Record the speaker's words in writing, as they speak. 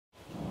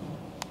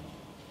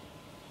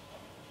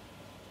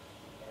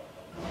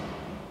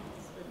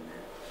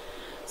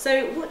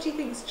So what do you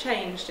think's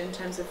changed in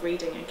terms of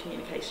reading and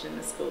communication in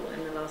the school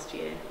in the last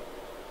year?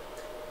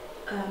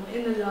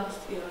 In the last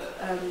year,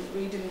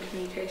 reading and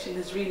communication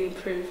has really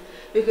improved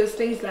because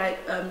things like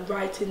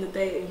writing the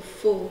date in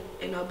full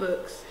in our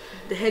books,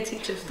 the head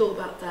teachers thought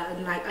about that,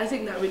 and like I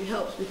think that really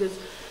helps because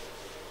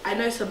I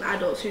know some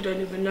adults who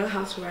don't even know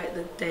how to write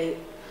the date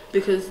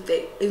because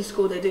in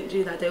school they didn't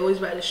do that. They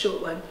always write a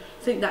short one.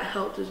 I think that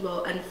helped as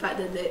well, and the fact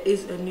that there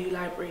is a new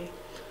library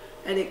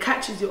and it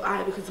catches your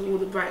eye because of all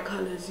the bright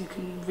colours. You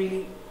can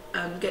really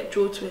get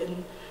drawn to it,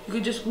 and you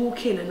could just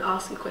walk in and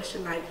ask a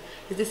question like,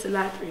 "Is this a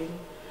library?" And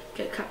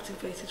get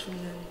captivated from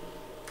them.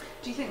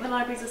 Do you think the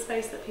library's a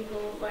space that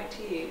people like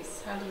to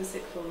use? How do the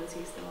sixth formers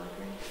use the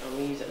library?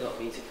 We use it a lot.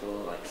 We use it for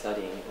like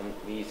studying.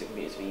 We use it for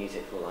computers. We use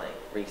it for like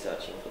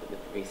researching,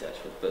 research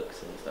for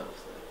books and stuff.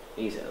 So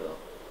we use it a lot.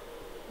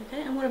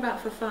 Okay, and what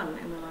about for fun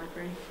in the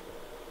library?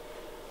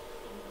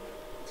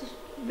 Just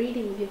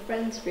reading with your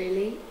friends,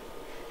 really.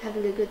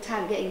 Having a good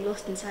time, getting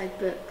lost inside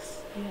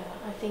books. Yeah,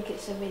 I think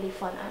it's a really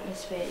fun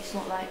atmosphere. It's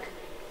not like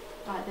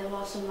there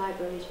are some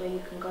libraries where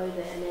you can go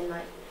there and then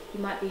like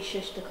you might be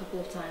shushed a couple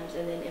of times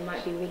and then it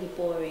might be really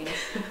boring.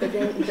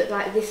 but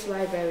like this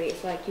library,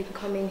 it's like you can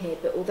come in here,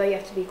 but although you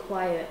have to be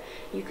quiet,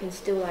 you can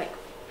still like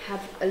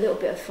have a little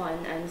bit of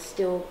fun and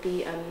still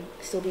be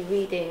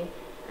reading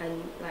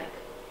and like.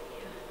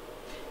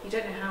 You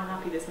don't know how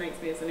happy this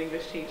makes me as an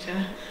English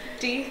teacher.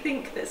 Do you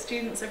think that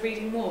students are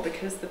reading more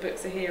because the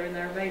books are here and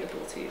they're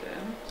available to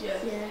them? Yeah.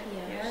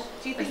 Yeah.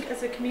 Do you think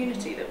as a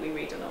community that we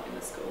read a lot in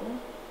the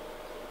school?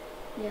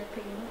 Yeah,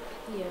 pretty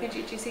much. Yeah. Do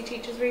you see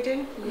teachers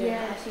reading?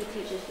 Yeah, I see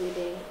teachers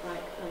reading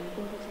like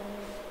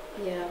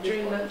yeah,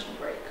 during lunch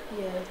break.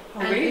 Yeah. Oh,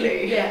 and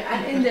really?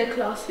 And in their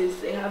classes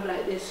they have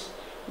like this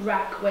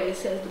rack where it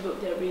says the book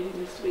they're reading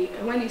this week,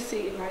 and when you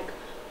see it, like,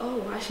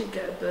 oh, I should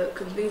get a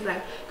book, and things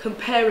like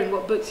comparing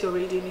what books you're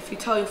reading. If you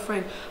tell your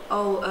friend,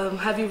 oh,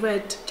 have you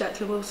read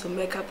Jacqueline Wilson,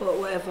 Makeup or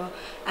whatever,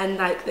 and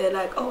like they're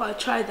like, oh, I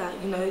tried that,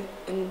 you know,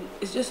 and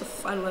it's just a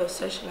fun way of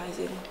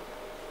socialising.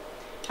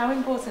 How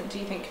important do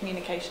you think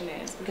communication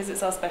is? Because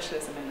it's our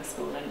specialism in the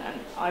school, and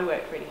I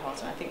work really hard,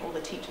 and I think all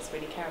the teachers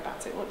really care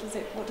about it. What does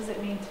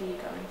it mean to you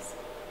guys?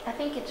 I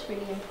think it's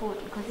really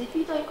important because if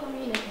you don't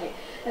communicate,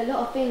 a lot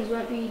of things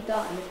won't be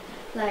done.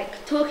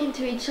 Like talking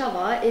to each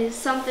other is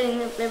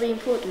something very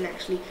important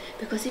actually,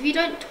 because if you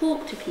don't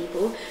talk to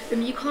people,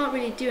 then you can't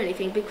really do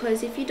anything,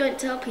 because if you don't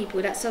tell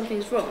people that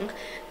something's wrong,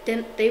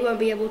 then they won't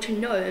be able to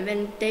know, and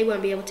then they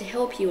won't be able to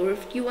help you. Or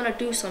if you want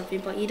to do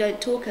something but you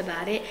don't talk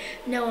about it,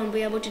 no one will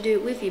be able to do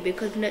it with you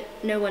because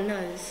no one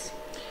knows.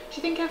 Do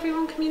you think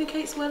everyone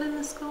communicates well in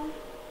the school?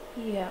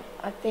 Yeah,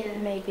 I think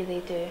maybe they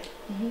do.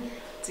 Mm-hmm.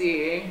 Do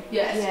you?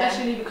 Yeah,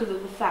 especially because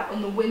of the fact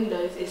on the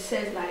windows it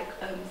says like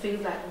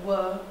things like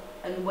were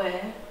and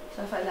where,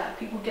 stuff like that.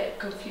 People get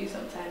confused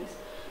sometimes,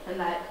 and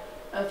like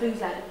things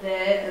like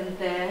there and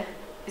there.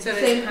 It's so the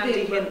there's same handy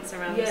thing, hints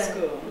around the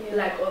school. Yeah.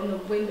 Like on the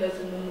windows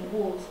and on the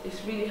walls,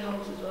 it's really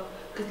helps as well,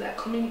 because like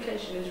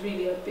communication is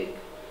really a big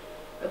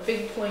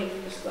point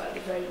in the school at the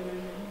very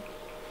moment.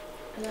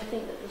 And I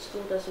think that the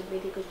school does a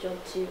really good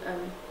job to,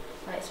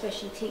 like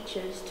especially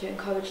teachers, to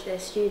encourage their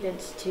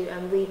students to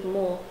read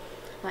more.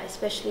 Like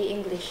especially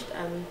English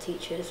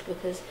teachers,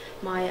 because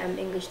my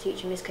English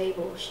teacher, Miss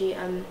Cable,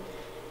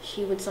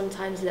 she would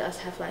sometimes let us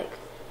have like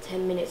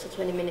 10 minutes or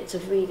 20 minutes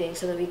of reading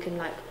so that we can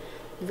like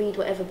read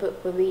whatever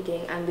book we're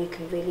reading, and we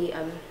can really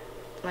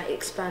like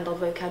expand our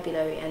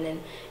vocabulary, and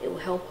then it will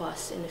help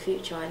us in the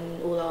future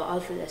and all our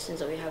other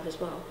lessons that we have as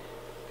well.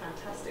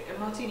 Fantastic. And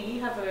Martina,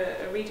 you have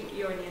a reading,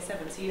 you're in year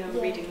 7, so you have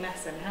a reading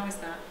lesson. How is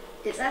that?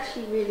 It's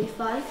actually really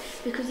fun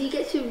because you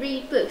get to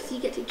read books. You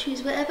get to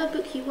choose whatever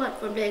book you want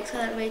from the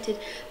accelerated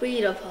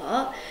reader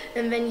part,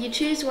 and then you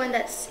choose one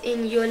that's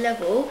in your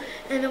level,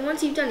 and then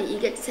once you've done it you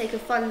get to take a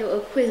fun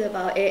little quiz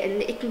about it,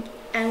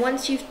 and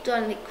once you've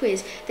done the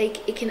quiz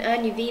it can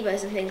earn you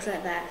Vivos and things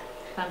like that.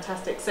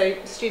 Fantastic.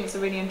 So students are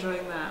really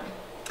enjoying that.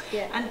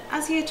 Yeah. And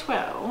as year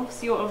 12,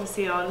 so you're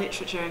obviously our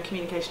literature and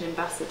communication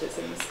ambassadors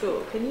in the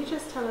school. Can you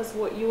just tell us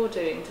what you're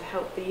doing to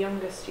help the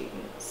younger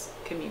students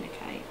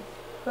communicate?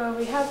 Well,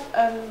 we have,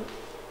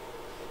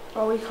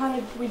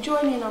 we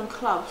join in on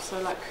clubs,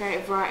 so like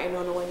creative writing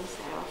on a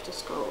Wednesday after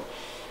school,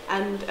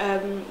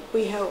 and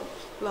we help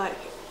like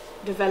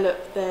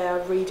develop their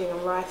reading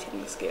and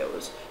writing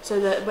skills, so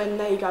that when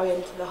they go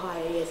into the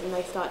higher years and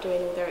they start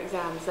doing all their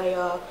exams, they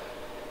are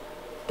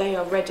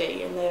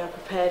ready and they are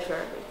prepared for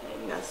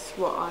everything. That's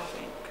what I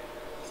think,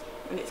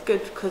 and it's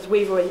good because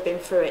we've already been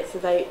through it, so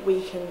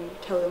we can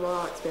tell them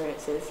our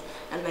experiences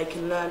and they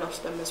can learn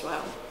off them as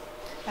well.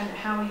 And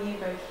how are you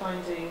both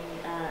finding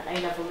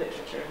A-level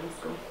literature in the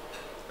school?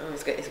 Oh,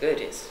 it's good.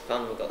 It's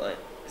fun. We've got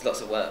it's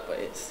lots of work, but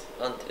it's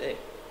fun to do.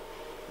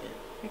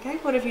 Yeah. Okay.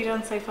 What have you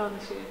done so far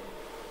this year?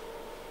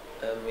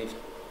 We've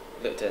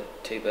looked at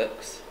 2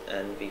 books,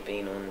 and we've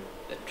been on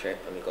a trip,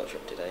 and we got a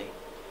trip today.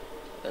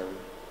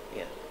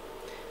 Yeah.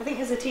 I think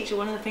as a teacher,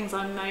 one of the things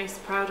I'm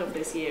most proud of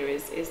this year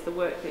is the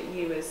work that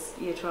you as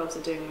Year 12s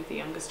are doing with the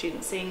younger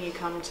students, seeing you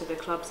come to the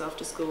clubs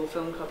after school,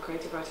 film club,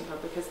 creative writing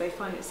club, because they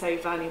find it so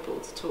valuable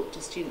to talk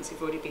to students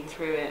who've already been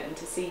through it and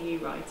to see you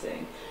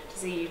writing, to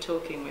see you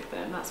talking with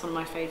them. That's one of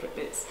my favourite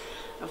bits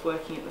of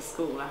working at the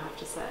school, I have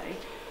to say.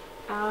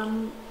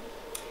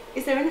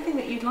 Is there anything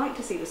that you'd like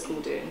to see the school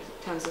do in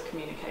terms of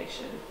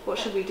communication? What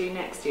should we do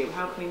next year?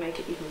 How can we make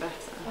it even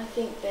better? I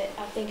think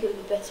it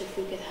would be better if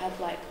we could have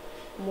like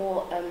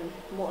more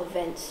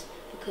events,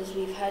 because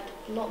we've had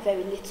not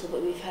very little,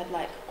 but we've had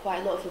like quite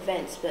a lot of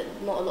events, but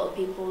not a lot of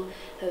people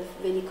have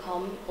really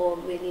come or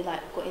really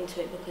like got into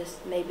it because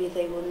maybe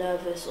they were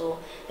nervous or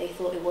they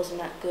thought it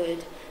wasn't that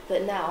good.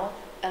 But now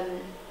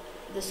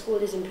the school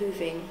is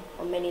improving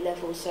on many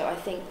levels, so I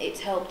think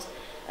it's helped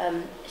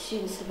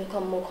students to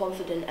become more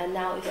confident. And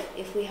now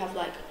if we have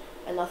like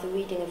another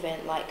reading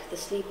event like the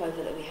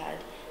sleepover that we had,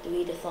 the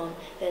readathon,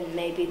 then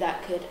maybe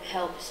that could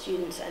help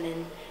students, and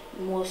then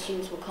more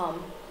students will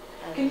come.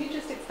 Can you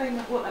just explain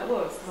what that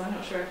was, because I'm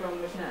not sure everyone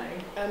would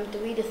know? The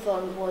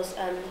readathon was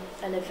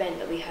an event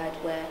that we had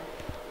where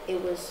it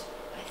was,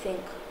 I think,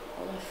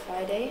 on a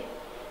Friday.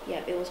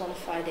 Yeah, it was on a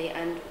Friday,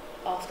 and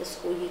after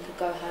school you could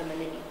go home and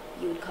then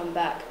you would come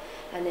back,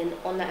 and then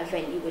on that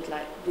event you would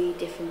like read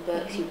different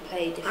books, you'd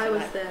play different. I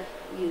was there.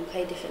 You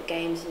play different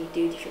games and you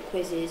do different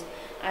quizzes,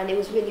 and it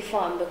was really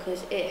fun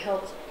because it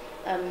helped.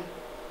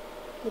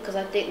 Because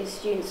I think the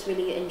students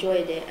really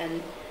enjoyed it,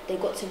 and they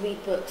got to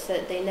read books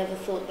that they never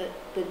thought that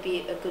would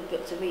be a good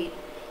book to read.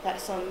 Like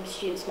some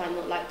students might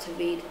not like to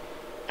read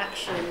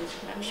action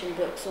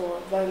books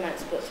or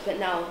romance books, but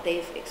now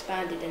they've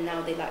expanded and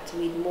now they like to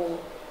read more.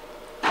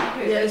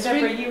 Yeah,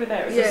 Deborah, really, you were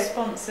there. It was a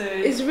sponsored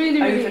it's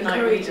really overnight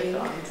encouraging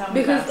readathon.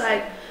 because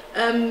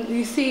like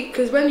you see,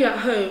 because when you're at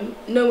home,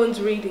 no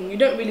one's reading. You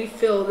don't really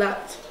feel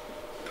that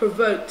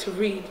provoked to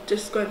read.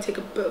 Just go and take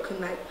a book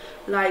and like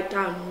lie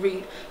down and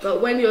read.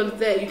 But when you're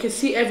there, you can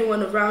see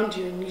everyone around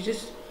you, and you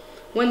just,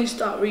 when you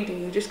start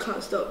reading, you just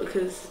can't stop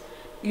because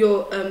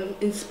you're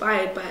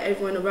inspired by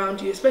everyone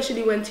around you.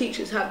 Especially when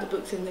teachers have the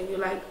books in there, you're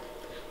like,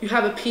 you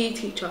have a PE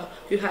teacher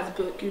who has a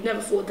book. You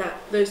never thought that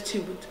those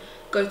two would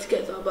go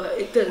together, but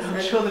it does.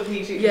 I'm sure the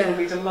PE teachers will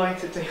be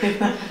delighted to hear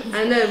that.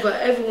 I know,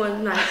 but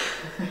everyone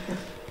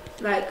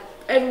like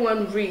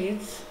everyone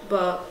reads,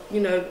 but you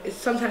know, it's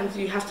sometimes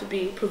you have to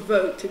be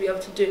provoked to be able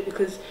to do it,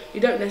 because you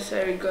don't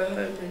necessarily go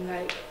home and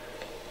like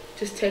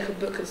just take a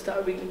book and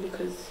start reading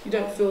because you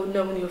don't feel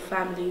no one in your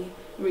family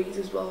reads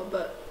as well,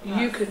 but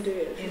you can do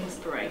it.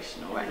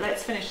 Inspirational. Right,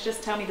 let's finish.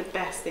 Just tell me the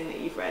best thing that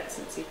you've read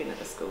since you've been at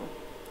the school.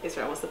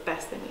 Israel, what's the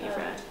best thing that you've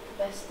read?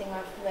 The best thing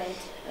I've read,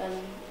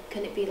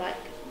 can it be like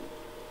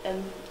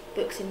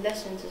books in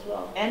lessons as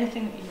well?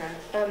 Anything that you've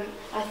read.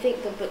 I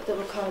think the book that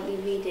we're currently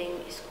reading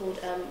is called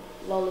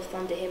Roll of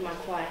Thunder, Hear My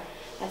Cry.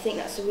 I think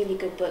that's a really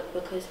good book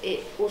because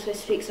it also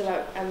speaks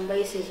about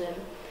racism,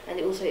 and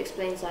it also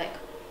explains like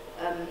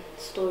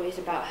stories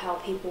about how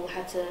people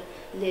had to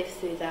live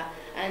through that.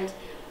 And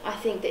I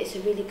think that it's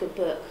a really good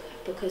book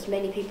because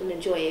many people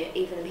enjoy it,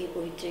 even the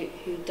people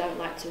who don't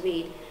like to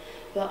read.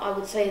 But I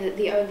would say that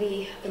the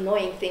only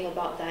annoying thing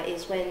about that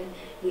is when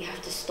we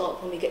have to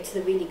stop when we get to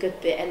the really good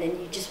bit, and then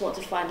you just want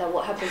to find out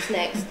what happens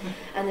next,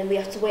 and then we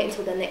have to wait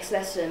until the next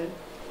lesson.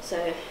 So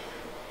I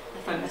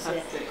think Fantastic.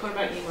 that's it. What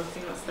about you,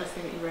 Martin? What's the best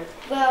thing that you read?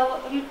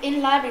 Well,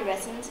 in library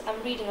lessons,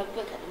 I'm reading a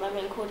book at the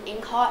moment called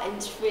Inkheart, and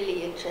it's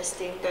really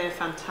interesting. They're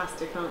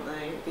fantastic, aren't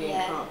they? The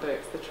Inkheart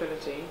books, the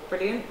trilogy.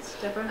 Brilliant,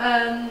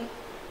 Deborah?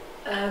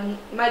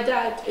 My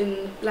dad,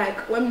 in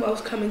like when I was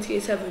coming to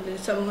Year 7 in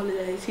summer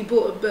holidays, he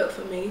bought a book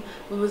for me.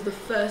 It was the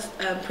first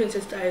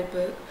Princess Diary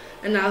book,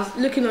 and I was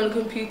looking on the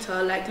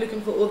computer, like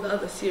looking for all the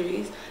other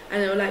series,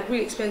 and they were like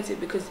really expensive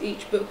because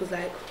each book was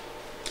like,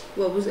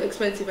 well, was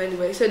expensive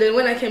anyway. So then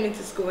when I came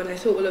into school and I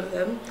saw all of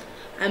them,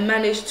 I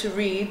managed to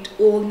read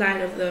all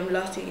 9 of them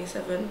last year, Year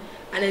 7.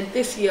 And then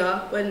this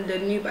year, when the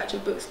new batch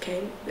of books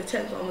came, the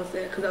 10th one was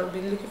there because I would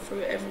be looking through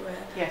it everywhere.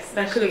 Yes,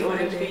 especially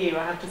ordered for you,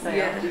 I have to say,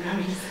 after you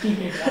having seen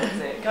it, that's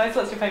it. Guys,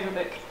 what's your favourite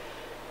book?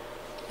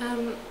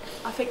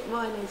 I think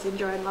mine is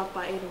Enjoying Love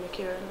by Ian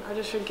McEwan. I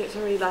just think it's a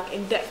really like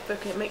in-depth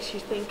book, and it makes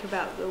you think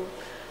about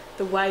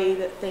the way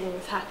that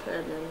things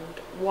happen and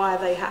why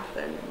they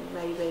happen, and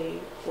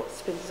maybe what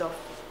spins off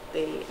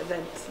the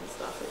events and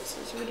stuff.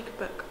 It's a really good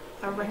book.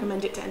 I would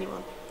recommend it to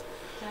anyone.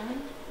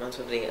 Mine's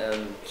probably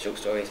short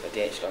stories by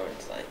D.H.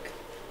 Lawrence, like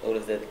all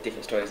of the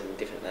different stories and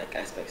different like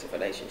aspects of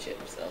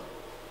relationships. So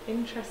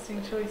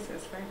Interesting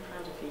choices. Very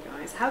proud of you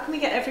guys. How can we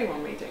get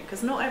everyone reading?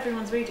 Because not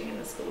everyone's reading in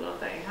the school, are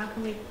they? How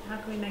can we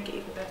make it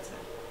even better?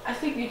 I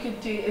think you could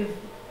do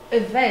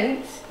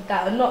events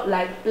that are not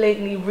like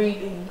blatantly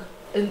reading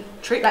and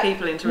Trick like,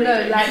 people into reading.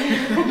 No, like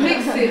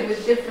mix it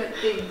with different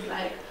things,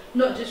 like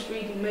not just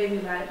reading, maybe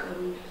like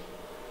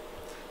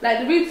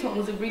the readathon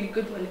was a really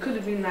good one. It could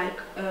have been like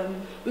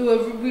we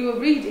were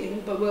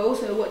reading, but we're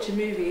also watching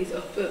movies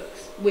of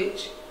books,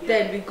 which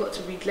then we got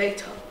to read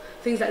later.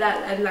 Things like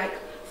that, and like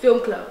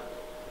film club.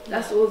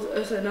 That's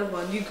also another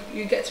one.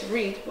 You get to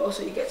read, but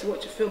also you get to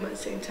watch a film at the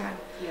same time.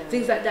 Yeah.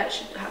 Things like that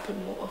should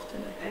happen more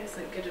often.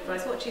 Excellent, good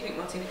advice. What do you think,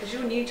 Martina? Because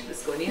you're new to the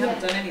school and you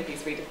haven't done any of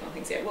these readathon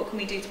things yet. What can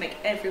we do to make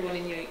everyone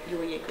in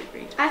your year group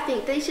read? I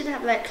think they should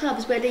have like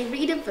clubs where they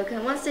read a book,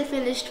 and once they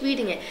finished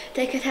reading it,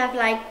 they could have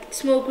like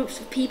small groups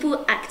of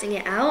people acting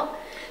it out,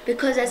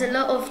 because there's a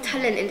lot of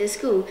talent in the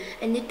school,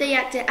 and if they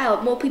act it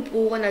out, more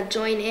people will want to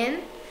join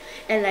in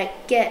and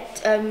like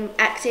get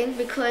acting,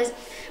 because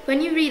when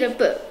you read a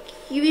book,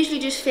 you usually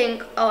just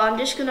think, oh, I'm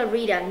just going to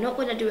read it, I'm not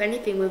going to do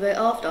anything with it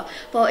after.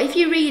 But if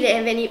you read it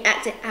and then you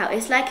act it out,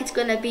 it's like it's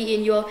going to be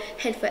in your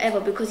head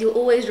forever, because you'll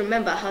always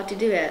remember how to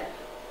do it.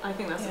 I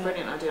think that's a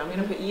brilliant idea. I'm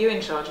going to put you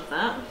in charge of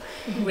that.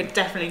 We're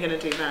definitely going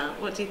to do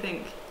that. What do you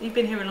think? You've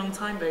been here a long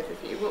time, both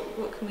of you.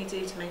 What can we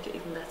do to make it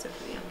even better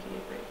for the younger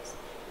year groups?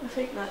 I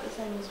think like the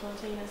same as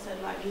Martina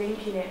said, like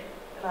linking it,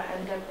 like,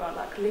 and Deborah,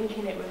 like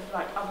linking it with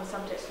like other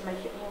subjects to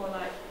make it more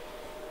like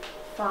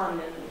fun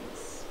and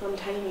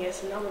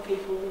spontaneous, and other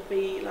people will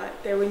be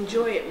like, they'll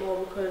enjoy it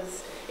more,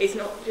 because it's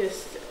not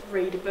just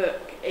read a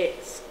book,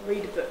 it's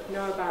read a book,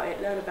 know about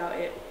it, learn about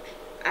it,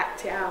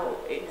 act it out.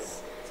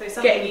 It's so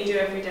something you do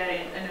every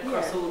day and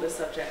across Yeah. all the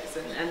subjects,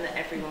 and that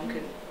everyone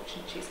can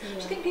choose. Yeah. Do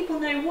you think people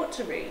know what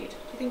to read? Do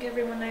you think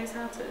everyone knows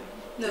how to?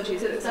 No,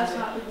 choose because it? that's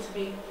what happened to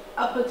me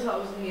up until I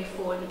was in year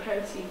 4 in the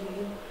parents'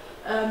 evening.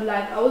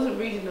 Like I wasn't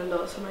reading a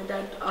lot, so my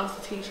dad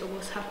asked the teacher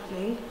what's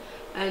happening,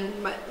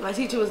 and my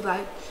teacher was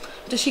like,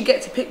 does she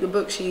get to pick the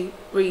book she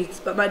reads?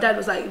 But my dad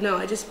was like, no,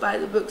 I just buy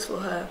the books for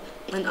her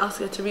and ask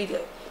her to read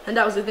it. And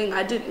that was the thing,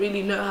 I didn't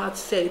really know how to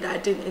say that I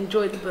didn't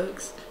enjoy the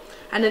books.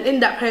 And then in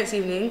that parents'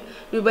 evening,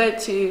 we went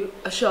to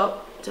a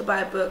shop to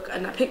buy a book,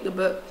 and I picked the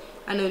book,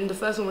 and then the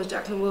first one was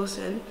Jacqueline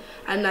Wilson,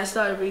 and I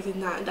started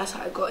reading that, and that's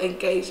how I got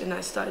engaged, and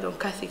I started on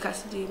Kathy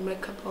Cassidy and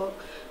Meg Cabot.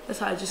 That's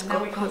how I just And got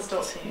now we can't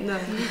hooked. stop you. No.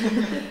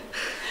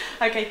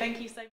 Okay, thank you so much.